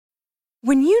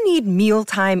When you need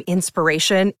mealtime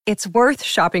inspiration, it's worth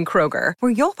shopping Kroger,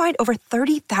 where you'll find over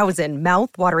 30,000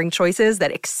 mouth-watering choices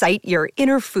that excite your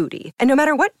inner foodie. And no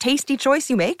matter what tasty choice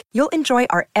you make, you'll enjoy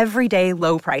our everyday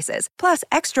low prices, plus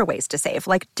extra ways to save,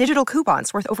 like digital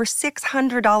coupons worth over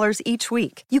 $600 each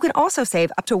week. You can also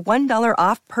save up to $1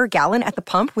 off per gallon at the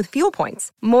pump with fuel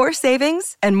points. More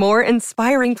savings and more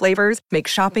inspiring flavors make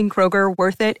shopping Kroger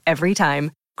worth it every time.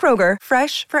 Kroger,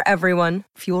 fresh for everyone.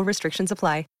 Fuel restrictions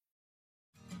apply.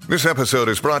 This episode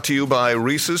is brought to you by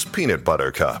Reese's Peanut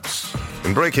Butter Cups.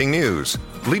 In breaking news,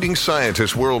 leading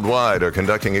scientists worldwide are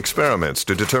conducting experiments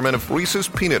to determine if Reese's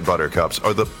Peanut Butter Cups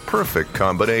are the perfect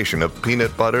combination of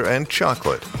peanut butter and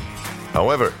chocolate.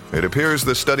 However, it appears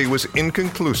the study was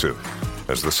inconclusive,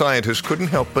 as the scientists couldn't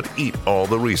help but eat all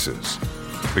the Reese's.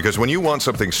 Because when you want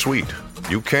something sweet,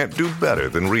 you can't do better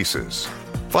than Reese's.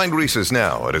 Find Reese's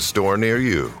now at a store near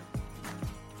you.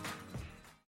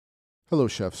 Hello,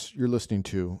 chefs. You're listening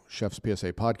to Chef's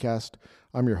PSA Podcast.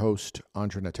 I'm your host,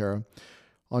 Andre Natera.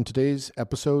 On today's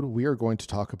episode, we are going to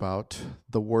talk about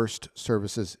the worst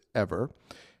services ever,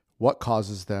 what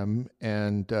causes them,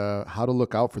 and how to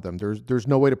look out for them. There's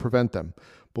no way to prevent them,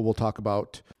 but we'll talk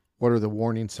about what are the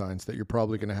warning signs that you're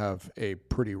probably going to have a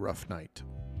pretty rough night.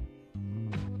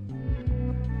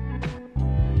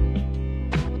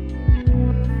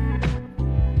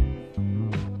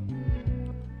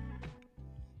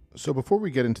 So before we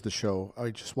get into the show,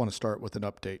 I just want to start with an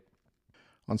update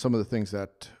on some of the things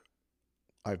that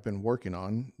I've been working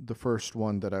on. The first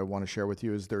one that I want to share with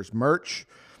you is there's merch.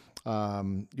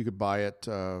 You could buy it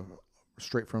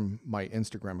straight from my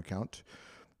Instagram account.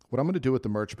 What I'm going to do with the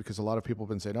merch, because a lot of people have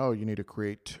been saying, oh, you need to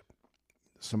create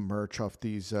some merch off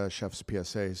these Chef's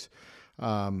PSAs.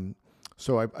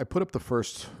 So I put up the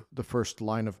first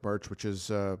line of merch, which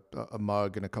is a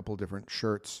mug and a couple of different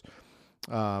shirts.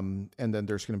 And then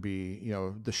there's going to be,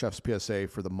 the Chef's PSA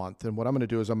for the month. And what I'm going to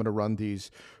do is I'm going to run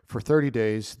these for 30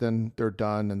 days, then they're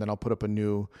done. And then I'll put up a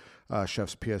new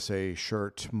Chef's PSA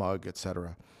shirt, mug,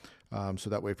 etc. So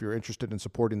that way, if you're interested in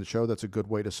supporting the show, that's a good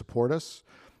way to support us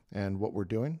and what we're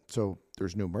doing. So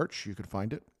there's new merch. You can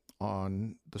find it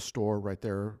on the store right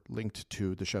there, linked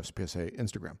to the Chef's PSA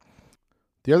Instagram.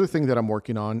 The other thing that I'm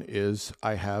working on is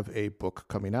I have a book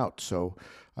coming out. So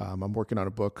I'm working on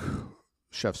a book,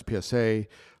 Chef's PSA,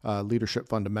 Leadership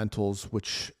Fundamentals,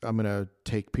 which I'm going to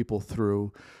take people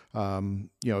through.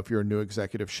 If you're a new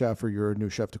executive chef or you're a new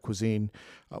chef de cuisine,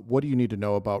 what do you need to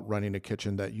know about running a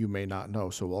kitchen that you may not know?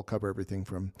 So I'll cover everything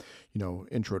from,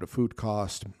 intro to food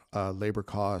cost, labor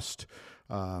cost,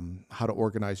 how to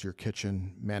organize your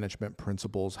kitchen, management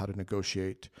principles, how to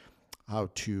negotiate, how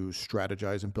to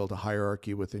strategize and build a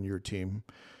hierarchy within your team.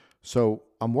 So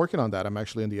I'm working on that. I'm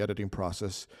actually in the editing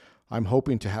process. I'm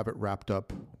hoping to have it wrapped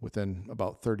up within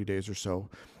about 30 days or so,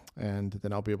 and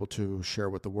then I'll be able to share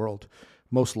with the world.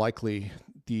 Most likely,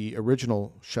 the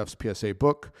original Chef's PSA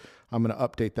book, I'm going to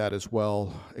update that as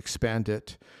well, expand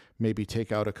it, maybe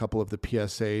take out a couple of the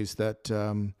PSAs that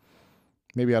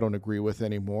maybe I don't agree with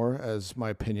anymore, as my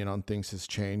opinion on things has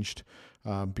changed,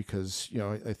 because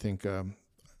I think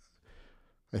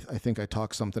I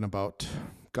talked something about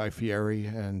Guy Fieri,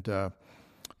 and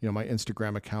my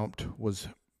Instagram account was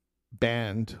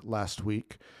banned last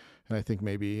week, and I think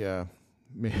maybe the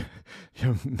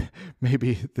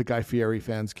Guy Fieri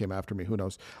fans came after me. Who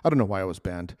knows? I don't know why I was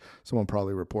banned. Someone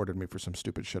probably reported me for some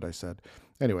stupid shit I said.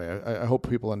 Anyway, I hope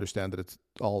people understand that it's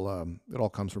all it all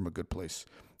comes from a good place.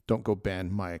 Don't go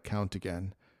ban my account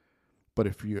again. But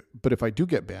if I do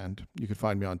get banned, you can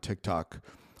find me on TikTok,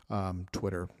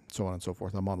 Twitter, so on and so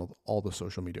forth. I'm on all the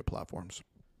social media platforms.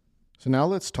 So now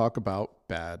let's talk about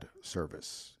bad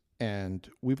service. And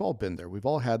we've all been there. We've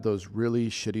all had those really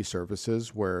shitty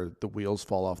services where the wheels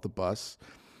fall off the bus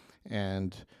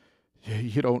and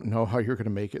you don't know how you're going to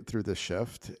make it through the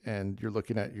shift. And you're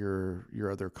looking at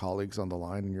your other colleagues on the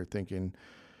line and you're thinking,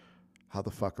 how the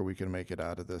fuck are we going to make it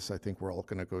out of this? I think we're all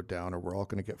going to go down or we're all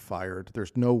going to get fired.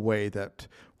 There's no way that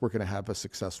we're going to have a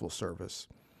successful service.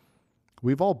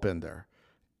 We've all been there.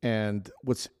 And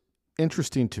what's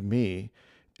interesting to me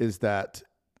is that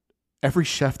every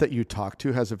chef that you talk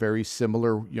to has a very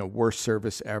similar, worst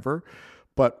service ever.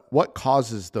 But what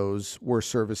causes those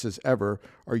worst services ever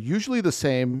are usually the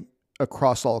same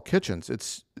across all kitchens.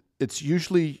 It's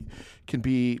usually can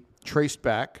be traced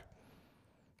back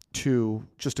to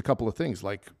just a couple of things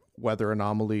like weather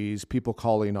anomalies, people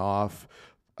calling off,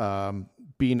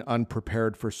 being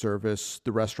unprepared for service.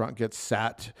 The restaurant gets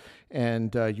sat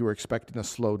and you were expecting a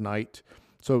slow night.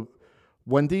 So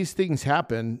when these things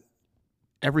happen,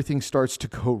 everything starts to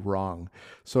go wrong.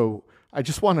 So I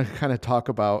just want to kind of talk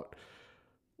about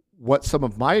what some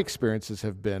of my experiences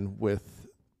have been with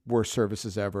worst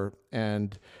services ever.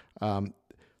 And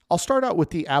I'll start out with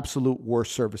the absolute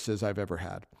worst services I've ever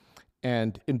had.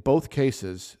 And in both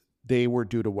cases, they were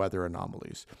due to weather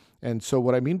anomalies. And so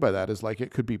what I mean by that is like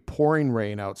it could be pouring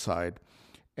rain outside.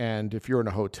 And if you're in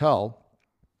a hotel,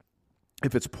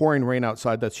 if it's pouring rain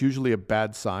outside, that's usually a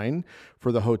bad sign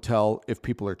for the hotel if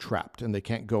people are trapped and they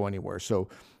can't go anywhere. So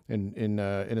in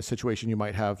a situation, you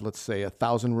might have, let's say,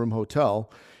 1,000-room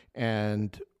hotel,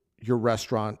 and your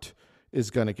restaurant is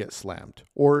going to get slammed,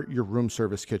 or your room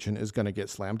service kitchen is going to get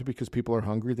slammed because people are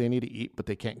hungry, they need to eat, but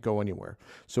they can't go anywhere.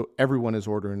 So everyone is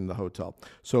ordering in the hotel.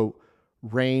 So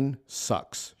rain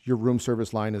sucks. Your room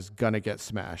service line is going to get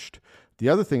smashed. The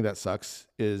other thing that sucks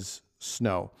is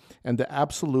snow. And the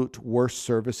absolute worst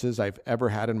services I've ever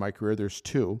had in my career, there's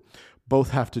two,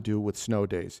 both have to do with snow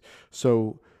days.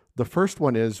 So the first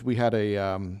one is we had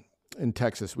in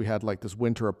Texas, we had like this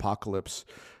winter apocalypse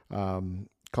a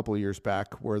couple of years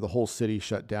back where the whole city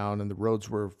shut down and the roads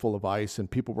were full of ice and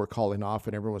people were calling off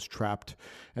and everyone was trapped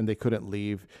and they couldn't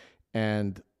leave.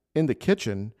 And in the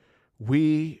kitchen,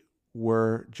 we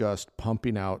were just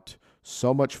pumping out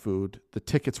so much food. The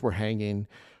tickets were hanging.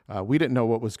 We didn't know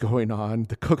what was going on.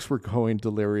 The cooks were going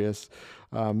delirious.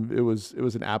 It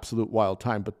was an absolute wild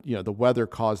time. But the weather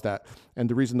caused that, and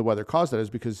the reason the weather caused that is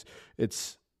because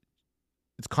it's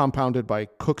compounded by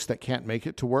cooks that can't make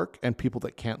it to work and people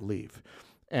that can't leave,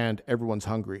 and everyone's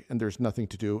hungry and there's nothing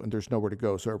to do and there's nowhere to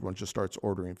go, so everyone just starts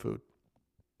ordering food.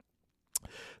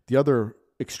 The other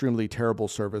extremely terrible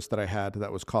service that I had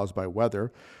that was caused by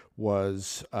weather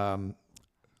was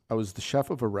I was the chef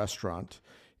of a restaurant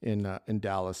in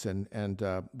Dallas, and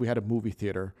we had a movie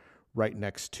theater right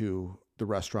next to the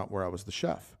restaurant where I was the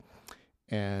chef.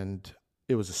 And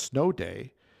it was a snow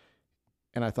day,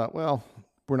 and I thought, well,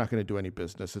 we're not going to do any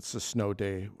business. It's a snow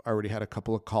day. I already had a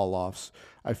couple of call-offs.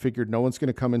 I figured no one's going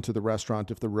to come into the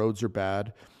restaurant if the roads are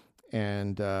bad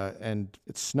and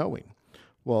it's snowing.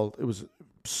 Well, it was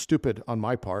stupid on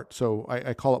my part. So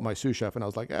I call up my sous chef and I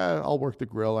was like, I'll work the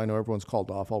grill. I know everyone's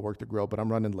called off. I'll work the grill, but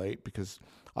I'm running late because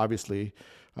obviously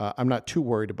I'm not too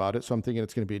worried about it. So I'm thinking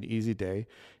it's going to be an easy day.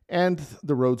 And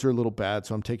the roads are a little bad,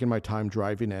 so I'm taking my time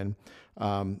driving in.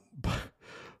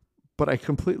 But I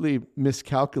completely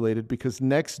miscalculated because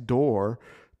next door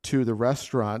to the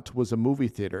restaurant was a movie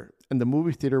theater, and the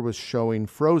movie theater was showing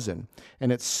Frozen,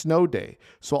 and it's snow day.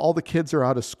 So all the kids are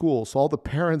out of school. So all the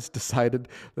parents decided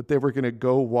that they were going to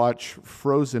go watch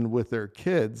Frozen with their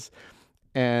kids,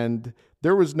 and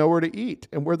there was nowhere to eat,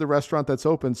 and we're the restaurant that's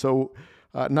open. So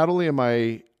not only am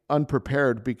I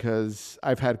unprepared because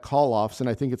I've had call-offs and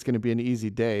I think it's going to be an easy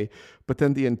day, but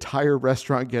then the entire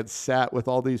restaurant gets sat with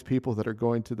all these people that are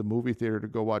going to the movie theater to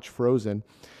go watch Frozen.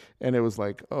 And it was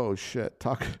like, oh shit,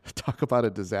 talk about a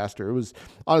disaster. It was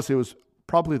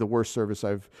probably the worst service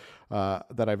that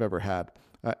I've ever had.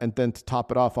 And then to top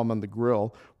it off, I'm on the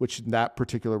grill, which in that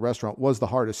particular restaurant was the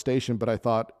hardest station, but I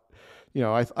thought,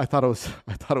 I thought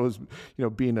it was,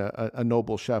 being a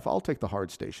noble chef, I'll take the hard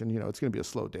station. It's going to be a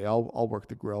slow day. I'll work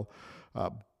the grill.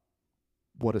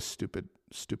 What a stupid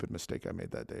mistake I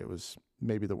made that day. It was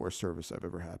maybe the worst service I've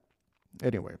ever had.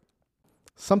 Anyway,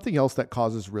 something else that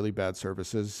causes really bad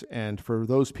services, and for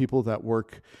those people that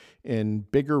work in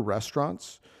bigger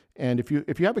restaurants, and if you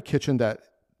have a kitchen that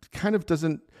kind of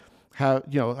doesn't have,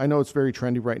 I know it's very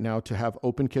trendy right now to have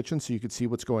open kitchens so you can see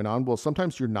what's going on. Well,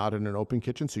 sometimes you're not in an open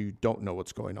kitchen, so you don't know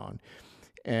what's going on.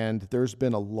 And there's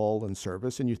been a lull in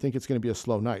service and you think it's going to be a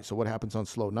slow night. So what happens on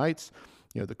slow nights?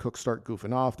 The cooks start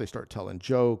goofing off, they start telling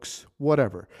jokes,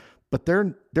 whatever. But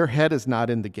their head is not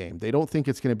in the game. They don't think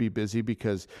it's going to be busy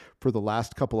because for the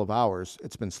last couple of hours,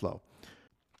 it's been slow.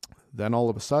 Then all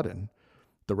of a sudden,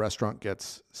 the restaurant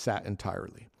gets sat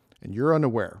entirely and you're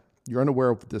unaware. You're unaware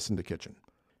of this in the kitchen.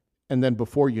 And then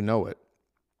before you know it,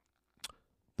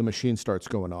 the machine starts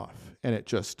going off and it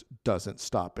just doesn't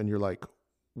stop. And you're like,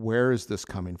 where is this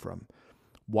coming from?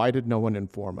 Why did no one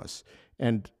inform us?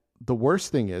 And the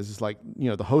worst thing is like,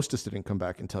 the hostess didn't come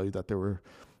back and tell you that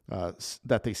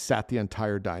that they sat the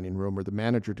entire dining room, or the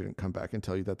manager didn't come back and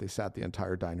tell you that they sat the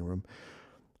entire dining room.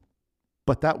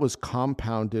 But that was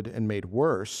compounded and made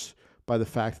worse by the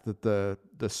fact that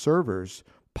the servers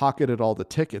pocketed all the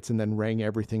tickets and then rang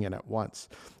everything in at once.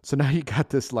 So now you got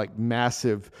this like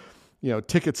massive,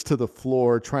 tickets to the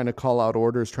floor, trying to call out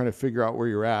orders, trying to figure out where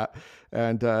you're at.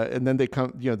 And then they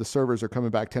come, the servers are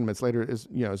coming back 10 minutes later. Is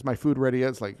my food ready yet?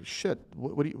 It's like, shit,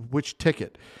 which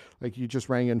ticket? Like you just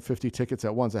rang in 50 tickets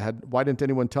at once. Why didn't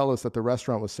anyone tell us that the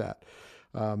restaurant was sat?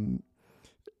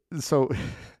 So,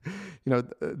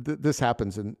 this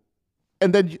happens. And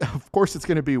then of course it's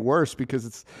going to be worse because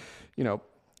it's,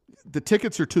 the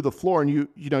tickets are to the floor, and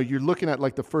you're looking at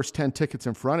like the first 10 tickets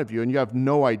in front of you, and you have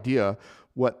no idea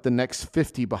what the next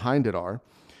 50 behind it are.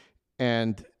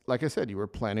 And like I said, you were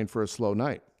planning for a slow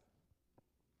night.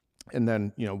 And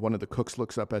then, one of the cooks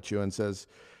looks up at you and says,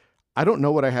 I don't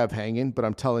know what I have hanging, but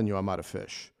I'm telling you, I'm out of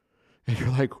fish. And you're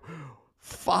like,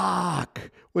 fuck,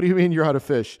 what do you mean you're out of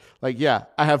fish? Like, yeah,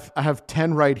 I have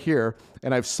 10 right here,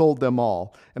 and I've sold them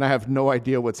all, and I have no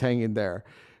idea what's hanging there.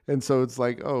 And so it's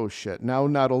like, oh shit. Now,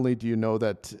 not only do you know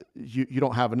that you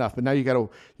don't have enough, but now you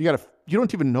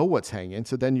don't even know what's hanging.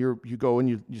 So then you go and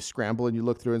you scramble and you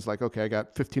look through and it's like, okay, I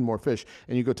got 15 more fish.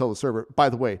 And you go tell the server, by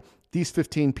the way, these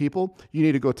 15 people, you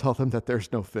need to go tell them that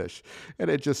there's no fish. And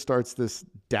it just starts this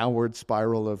downward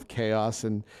spiral of chaos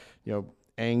and,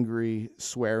 angry,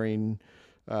 swearing.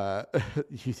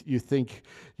 You think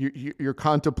you're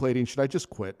contemplating, should I just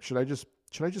quit? Should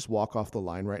I just walk off the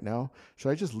line right now? Should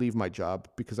I just leave my job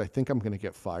because I think I'm going to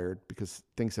get fired because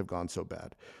things have gone so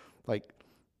bad? Like,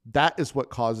 that is what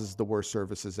causes the worst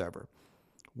services ever.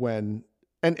 And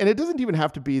it doesn't even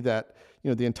have to be that,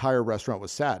 the entire restaurant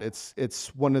was sad.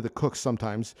 It's one of the cooks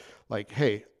sometimes like,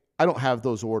 hey, I don't have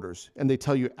those orders. And they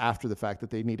tell you after the fact that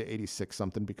they need a 86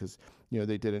 something because,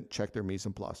 they didn't check their mise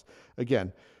en place.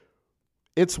 Again,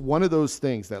 it's one of those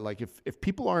things that, like, if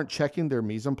people aren't checking their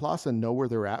mise en place and know where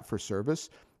they're at for service,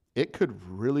 it could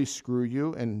really screw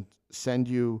you and send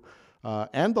you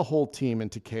and the whole team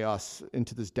into chaos,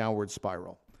 into this downward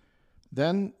spiral.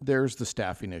 Then there's the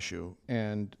staffing issue.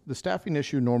 And the staffing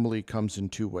issue normally comes in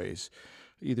two ways.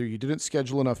 Either you didn't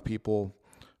schedule enough people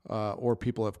or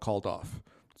people have called off.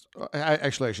 I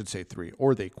should say three,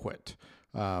 or they quit.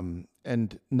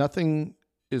 And nothing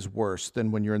is worse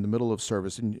than when you're in the middle of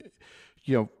service and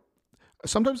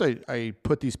sometimes I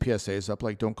put these PSAs up,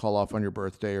 like, don't call off on your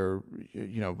birthday, or,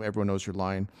 everyone knows you're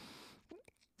lying.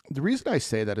 The reason I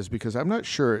say that is because I'm not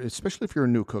sure, especially if you're a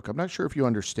new cook, I'm not sure if you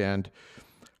understand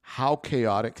how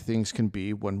chaotic things can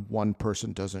be when one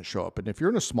person doesn't show up. And if you're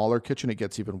in a smaller kitchen, it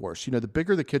gets even worse. The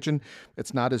bigger the kitchen,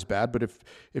 it's not as bad. But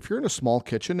if you're in a small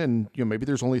kitchen and, maybe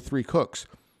there's only 3 cooks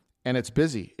and it's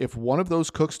busy, if one of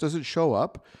those cooks doesn't show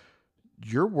up,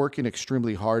 you're working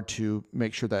extremely hard to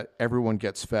make sure that everyone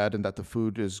gets fed and that the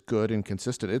food is good and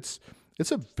consistent.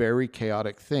 It's a very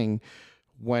chaotic thing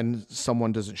when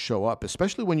someone doesn't show up,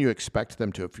 especially when you expect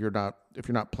them to, if you're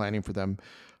not planning for them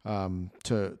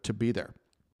to be there.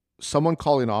 Someone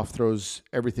calling off throws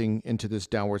everything into this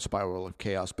downward spiral of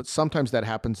chaos, but sometimes that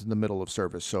happens in the middle of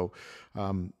service. So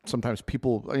sometimes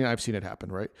people, I've seen it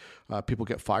happen, right? People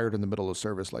get fired in the middle of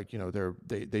service, like,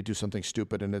 they do something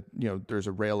stupid and there's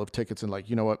a rail of tickets and like,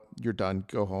 you know what, you're done,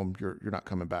 go home, you're not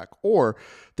coming back. Or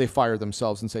they fire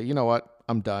themselves and say, you know what,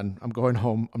 I'm done, I'm going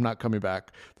home, I'm not coming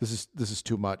back. This is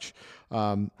too much.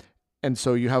 And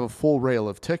so you have a full rail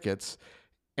of tickets,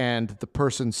 and the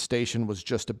person's station was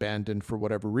just abandoned for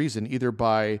whatever reason, either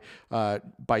by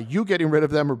you getting rid of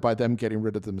them or by them getting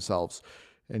rid of themselves.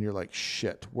 And you're like,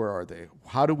 shit, where are they?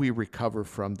 How do we recover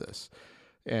from this?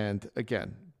 And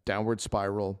again, downward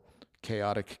spiral,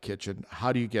 chaotic kitchen.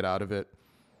 How do you get out of it?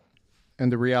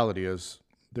 And the reality is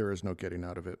there is no getting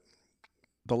out of it.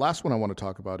 The last one I want to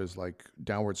talk about is like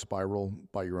downward spiral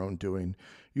by your own doing,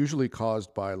 usually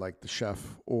caused by like the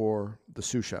chef or the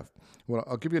sous chef. Well,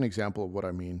 I'll give you an example of what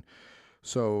I mean.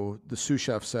 So the sous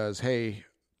chef says, hey,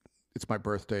 it's my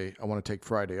birthday, I want to take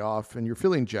Friday off. And you're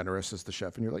feeling generous as the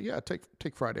chef. And you're like, yeah,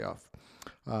 take Friday off.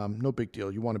 No big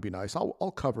deal. You want to be nice.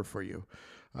 I'll cover for you.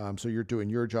 So you're doing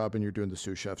your job and you're doing the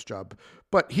sous chef's job.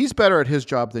 But he's better at his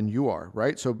job than you are,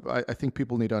 right? So I think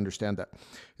people need to understand that.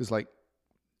 It's like,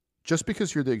 just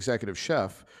because you're the executive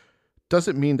chef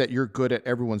doesn't mean that you're good at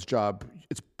everyone's job.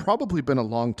 It's probably been a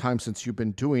long time since you've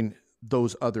been doing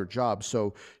those other jobs.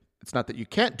 So it's not that you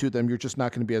can't do them. You're just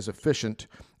not going to be as efficient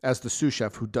as the sous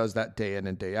chef who does that day in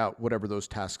and day out, whatever those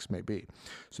tasks may be.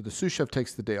 So the sous chef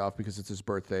takes the day off because it's his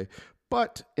birthday.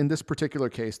 But in this particular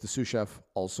case, the sous chef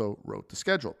also wrote the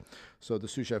schedule. So the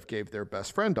sous chef gave their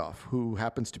best friend off, who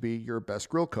happens to be your best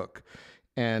grill cook.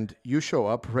 And you show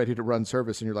up ready to run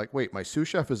service and you're like, wait, my sous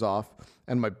chef is off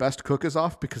and my best cook is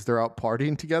off because they're out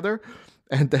partying together.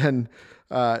 And then,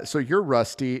 so you're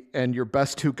rusty and your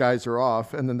best 2 guys are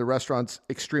off. And then the restaurant's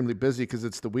extremely busy because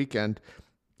it's the weekend.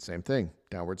 Same thing,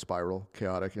 downward spiral,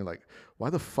 chaotic. You're like, why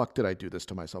the fuck did I do this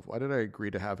to myself? Why did I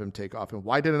agree to have him take off? And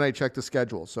why didn't I check the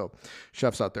schedule? So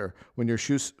chefs out there, when your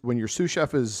sous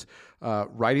chef is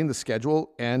writing the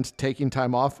schedule and taking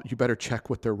time off, you better check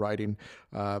what they're writing.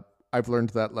 I've learned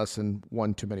that lesson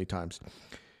one too many times.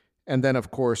 And then, of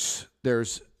course,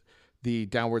 there's the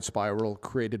downward spiral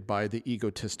created by the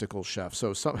egotistical chef.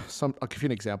 So some I'll give you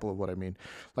an example of what I mean.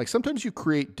 Like sometimes you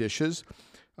create dishes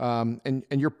and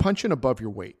you're punching above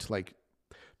your weight. Like,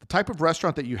 the type of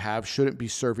restaurant that you have shouldn't be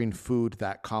serving food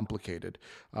that complicated.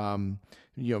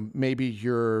 Maybe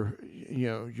you're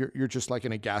just like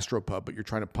in a gastropub, but you're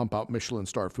trying to pump out Michelin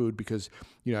star food because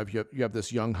you have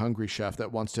this young hungry chef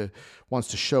that wants to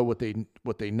show what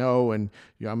they know, and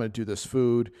I'm going to do this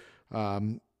food.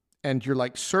 And you're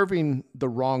like serving the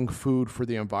wrong food for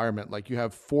the environment. Like, you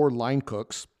have 4 line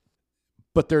cooks,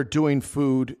 but they're doing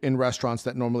food in restaurants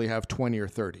that normally have 20 or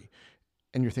 30.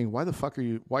 And you're thinking, why the fuck are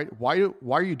you, why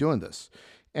are you doing this?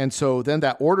 And so then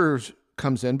that order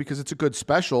comes in because it's a good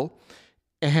special,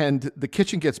 and the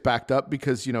kitchen gets backed up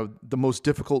because, the most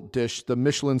difficult dish, the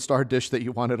Michelin star dish that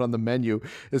you wanted on the menu,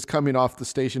 is coming off the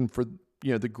station for,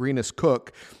 the greenest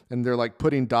cook. And they're like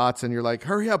putting dots, and you're like,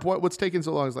 hurry up. What's taking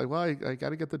so long? It's like, well, I got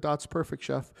to get the dots perfect,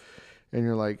 chef. And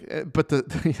you're like, but the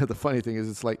the funny thing is,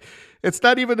 it's like, it's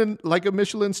not even like a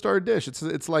Michelin star dish.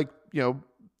 It's like,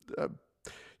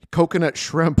 coconut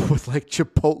shrimp with like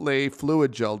Chipotle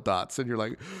fluid gel dots, and you're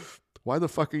like, why the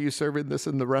fuck are you serving this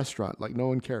in the restaurant? Like, no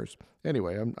one cares.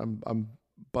 Anyway, I'm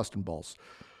busting balls,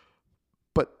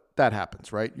 but that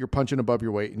happens, right? You're punching above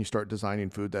your weight, and you start designing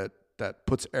food that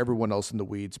puts everyone else in the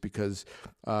weeds because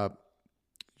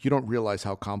you don't realize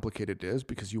how complicated it is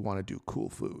because you want to do cool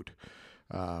food.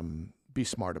 Be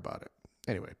smart about it.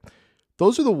 Anyway,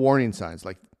 those are the warning signs.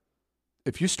 Like,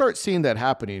 if you start seeing that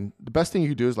happening, the best thing you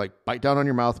can do is like bite down on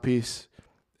your mouthpiece.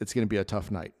 It's going to be a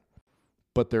tough night,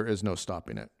 but there is no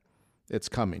stopping it. It's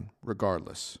coming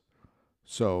regardless.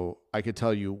 So I could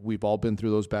tell you, we've all been through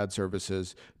those bad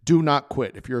services. Do not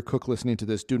quit. If you're a cook listening to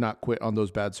this, do not quit on those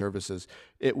bad services.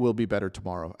 It will be better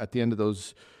tomorrow. At the end of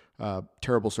those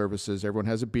terrible services, everyone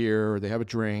has a beer or they have a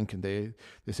drink, and they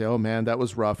say, oh man, that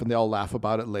was rough. And they all laugh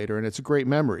about it later. And it's a great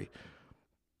memory.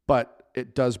 But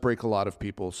it does break a lot of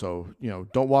people. So,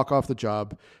 don't walk off the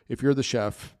job. If you're the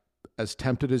chef, as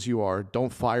tempted as you are,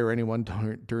 don't fire anyone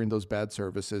during those bad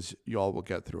services. You all will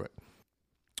get through it.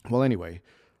 Well, anyway,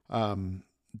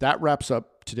 that wraps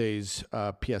up today's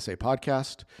PSA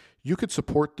podcast. You could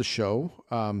support the show.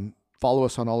 Follow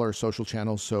us on all our social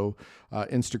channels. So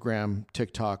Instagram,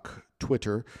 TikTok,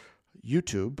 Twitter,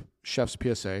 YouTube, Chef's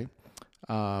PSA.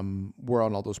 We're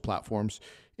on all those platforms.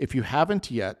 If you haven't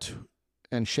yet,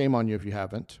 and shame on you if you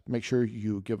haven't, make sure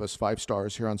you give us 5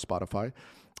 stars here on Spotify,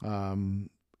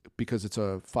 because it's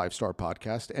a 5-star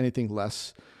podcast. Anything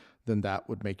less than that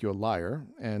would make you a liar.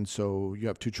 And so you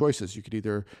have 2 choices. You could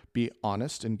either be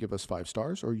honest and give us 5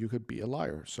 stars, or you could be a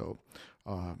liar. So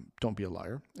don't be a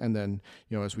liar. And then,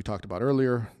 as we talked about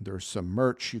earlier, there's some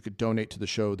merch. You could donate to the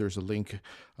show. There's a link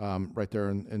right there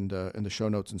in the show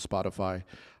notes in Spotify.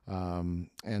 And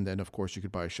then, of course, you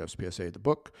could buy Chef's PSA, the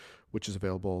book, which is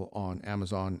available on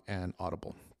Amazon and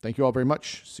Audible. Thank you all very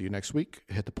much. See you next week.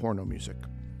 Hit the porno music.